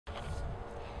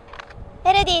ヴ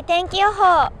ェルディ天気予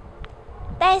報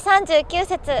第39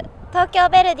節東京ヴ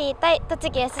ェルディ対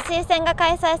栃木Sc戦が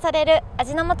開催される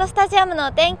味の素スタジアムの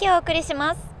お天気をお送りし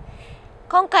ます。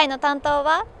今回の担当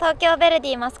は東京ヴェルデ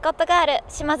ィマスコットガール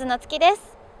島津なつきで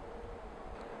す。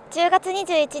10月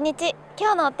21日、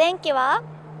今日のお天気は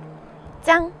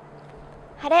じゃん、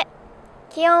晴れ、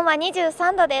気温は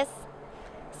23度です。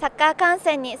サッカー観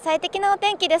戦に最適なお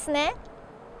天気ですね。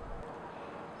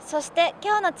そして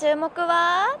今日の注目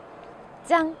は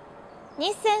じゃん、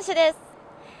西選手です。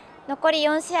残り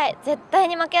4試合、絶対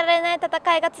に負けられない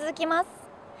戦いが続きます。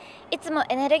いつも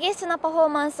エネルギッシュなパフォー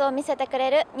マンスを見せてく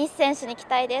れる西選手に期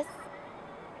待です。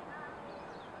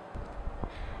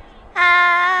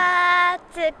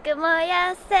つくも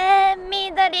やせ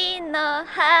緑の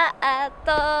ハ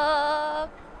ート、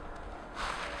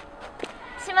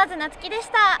島津なつきでし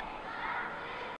た。